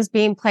the game's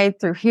being played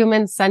through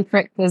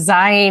human-centric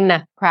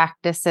design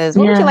practices?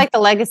 What would you like the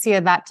legacy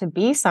of that to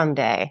be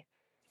someday?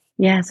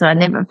 Yeah, so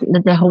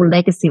the whole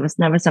legacy was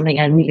never something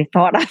I really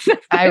thought of.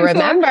 I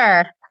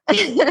remember.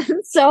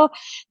 So,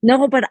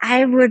 no, but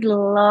I would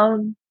love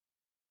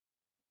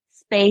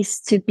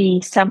space to be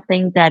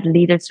something that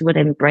leaders would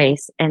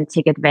embrace and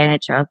take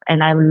advantage of.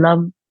 And I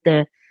love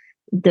the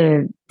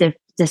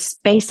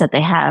space that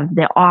they have,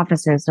 their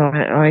offices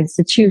or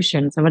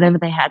institutions or whatever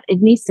they have.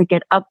 It needs to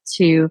get up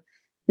to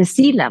the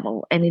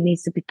C-level, and it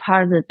needs to be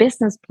part of the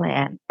business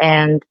plan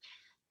and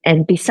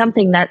be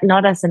something that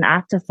not as an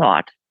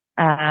afterthought,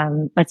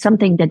 but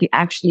something that you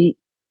actually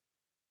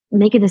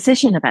make a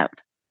decision about.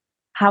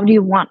 How do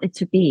you want it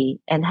to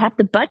be, and have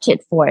the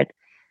budget for it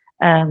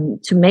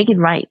to make it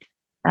right,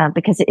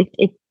 because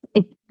it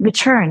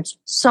returns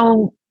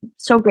so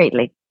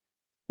greatly,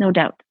 no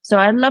doubt. So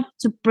I'd love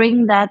to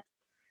bring that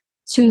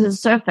to the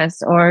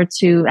surface, or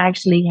to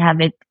actually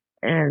have it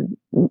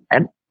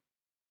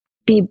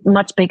be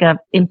much bigger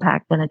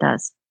impact than it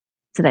does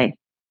today.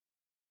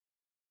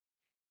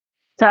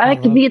 So I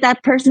could be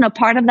that person, a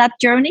part of that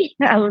journey.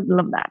 I would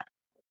love that.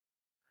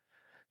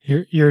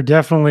 You're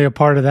definitely a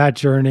part of that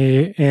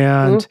journey.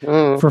 And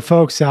for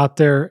folks out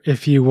there,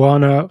 if you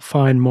want to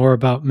find more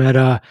about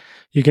Mette,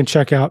 you can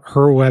check out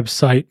her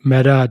website,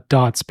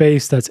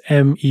 mette.space. That's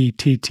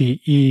METTE.space.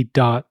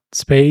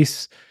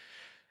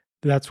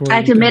 That's where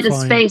actually Mette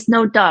space,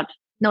 no dot.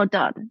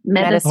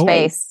 Mette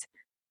space.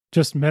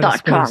 Just Mette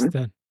space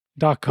then.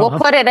 .com. We'll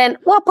put it in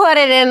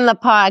the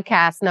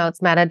podcast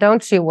notes, Mette.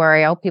 Don't you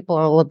worry. People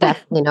will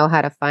definitely know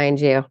how to find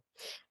you.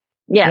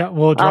 Yeah,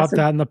 we'll drop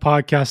that in the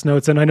podcast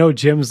notes. And I know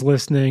Jim's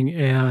listening,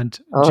 and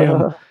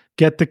Jim,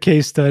 get the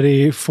case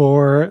study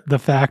for the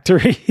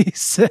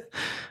factories.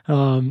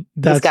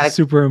 That's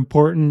super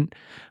important.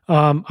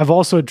 I've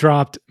also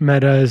dropped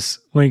Mette's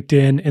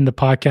LinkedIn in the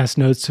podcast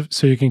notes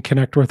so you can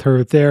connect with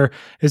her there.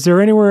 Is there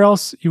anywhere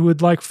else you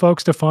would like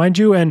folks to find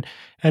you? And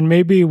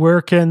maybe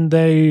where can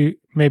they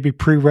maybe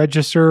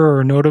pre-register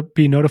or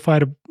be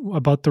notified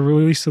about the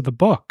release of the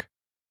book?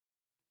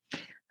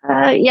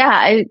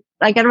 I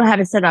don't have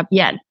it set up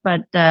yet,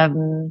 but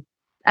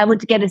I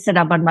would get it set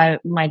up on my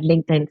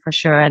LinkedIn for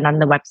sure, and on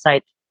the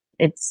website.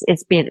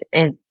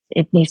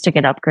 It needs to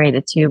get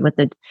upgraded too with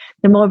the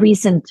more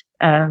recent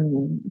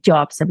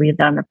jobs that we've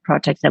done, or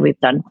projects that we've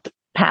done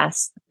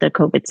past the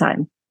COVID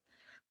time.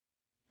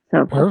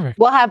 So perfect.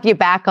 We'll have you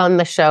back on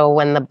the show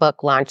when the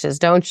book launches.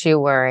 Don't you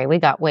worry. We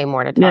got way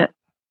more to talk.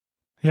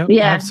 Yeah,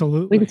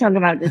 absolutely. We can talk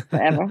about this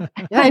forever.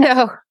 I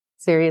know.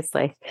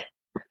 Seriously.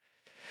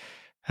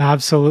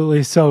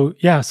 Absolutely. So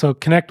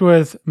connect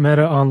with Mette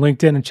on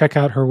LinkedIn and check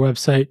out her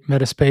website,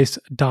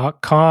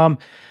 metaspace.com.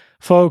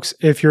 Folks,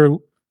 if you're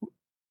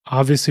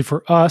obviously,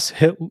 for us,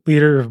 hit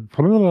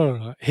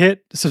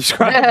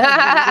subscribe to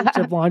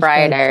the Leadership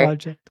Launchpad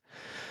Project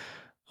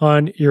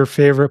on your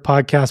favorite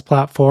podcast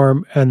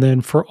platform. And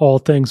then for all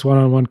things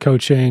one-on-one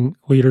coaching,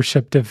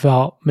 leadership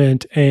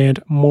development,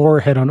 and more,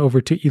 head on over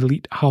to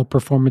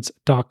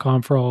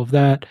elitehighperformance.com for all of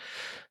that.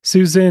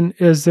 Susan,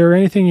 is there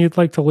anything you'd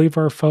like to leave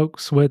our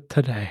folks with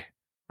today?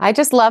 I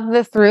just love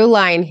the through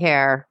line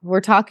here.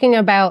 We're talking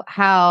about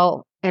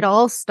how it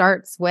all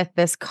starts with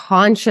this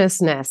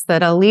consciousness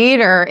that a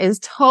leader is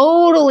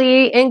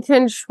totally in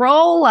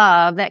control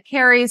of, that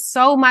carries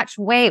so much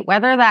weight,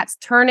 whether that's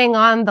turning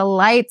on the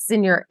lights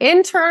in your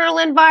internal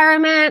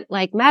environment,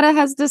 like Mette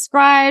has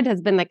described, has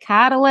been the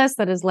catalyst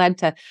that has led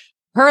to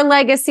her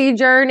legacy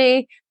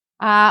journey,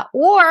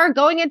 or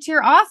going into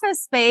your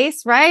office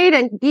space, right?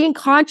 And being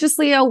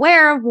consciously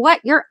aware of what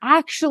you're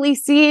actually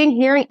seeing,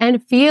 hearing,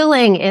 and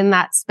feeling in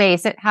that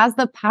space. It has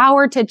the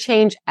power to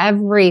change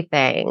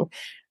everything.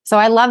 So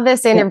I love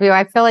this interview.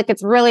 I feel like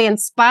it's really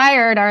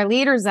inspired our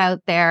leaders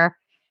out there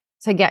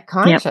to get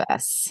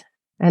conscious.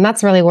 And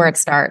that's really where it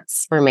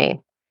starts for me.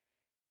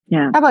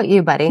 Yeah. How about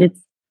you, buddy?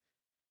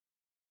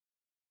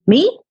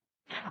 Me?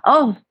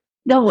 Oh,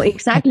 no,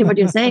 exactly what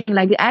you're saying.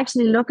 Like,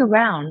 actually look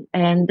around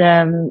and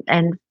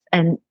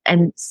and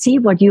see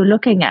what you're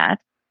looking at.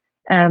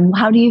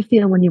 How do you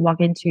feel when you walk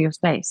into your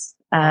space?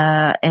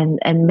 And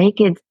make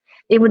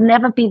it would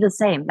never be the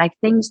same. Like,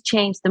 things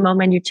change the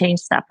moment you change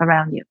stuff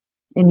around you,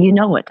 and you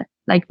know it.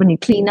 Like, when you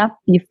clean up,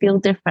 you feel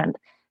different.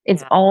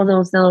 It's all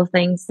those little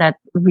things that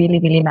really,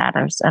 really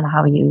matters, and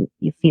how you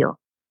feel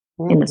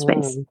in the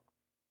space.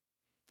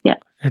 Yeah.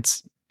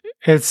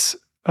 It's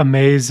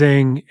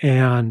amazing.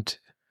 And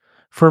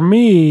for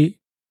me,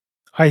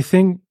 I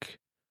think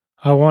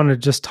I want to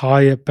just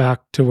tie it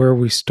back to where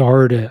we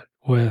started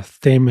with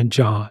Daymond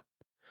John.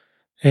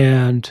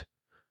 And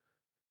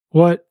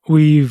what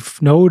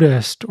we've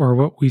noticed, or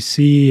what we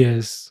see,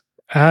 is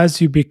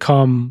as you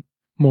become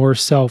more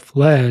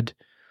self-led,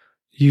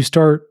 you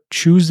start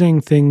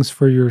choosing things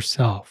for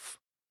yourself.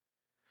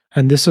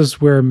 And this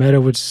is where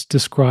Mette was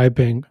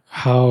describing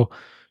how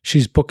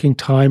she's booking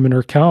time in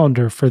her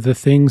calendar for the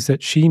things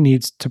that she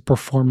needs to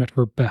perform at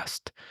her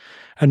best.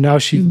 And now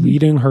she's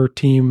leading her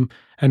team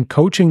and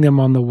coaching them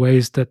on the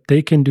ways that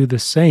they can do the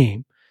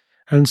same.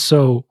 And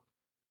so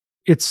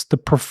it's the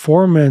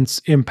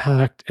performance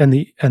impact and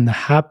the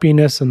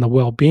happiness and the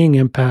well-being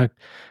impact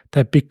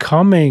that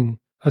becoming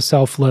a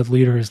self-led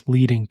leader is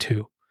leading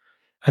to.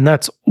 And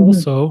that's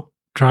also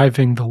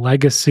driving the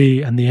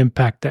legacy and the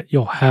impact that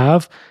you'll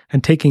have,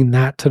 and taking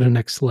that to the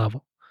next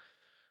level.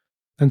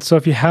 And so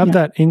if you have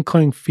that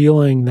inkling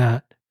feeling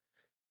that,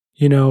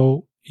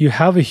 you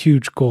have a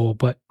huge goal,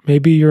 but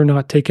maybe you're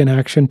not taking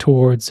action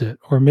towards it,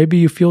 or maybe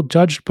you feel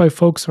judged by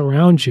folks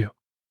around you,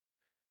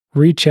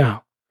 reach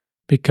out,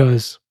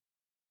 because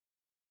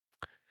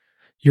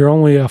you're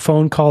only a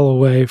phone call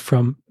away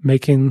from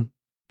making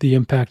the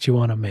impact you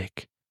want to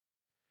make.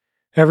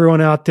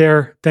 Everyone out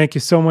there, thank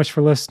you so much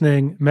for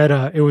listening.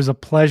 Mette, it was a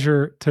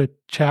pleasure to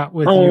chat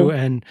with you,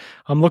 and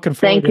I'm looking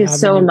forward to having you. Thank you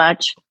so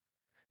much.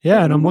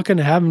 Yeah, and I'm looking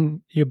to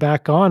having you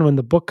back on when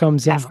the book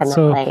comes out,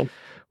 so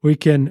we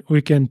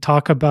can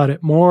talk about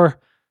it more.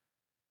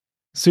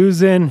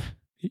 Susan,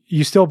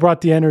 you still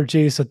brought the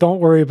energy, so don't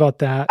worry about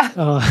that.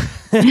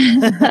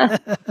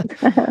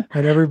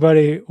 And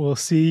everybody, we'll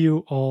see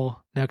you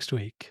all next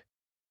week.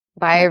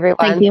 Bye, everyone.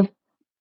 Thank you.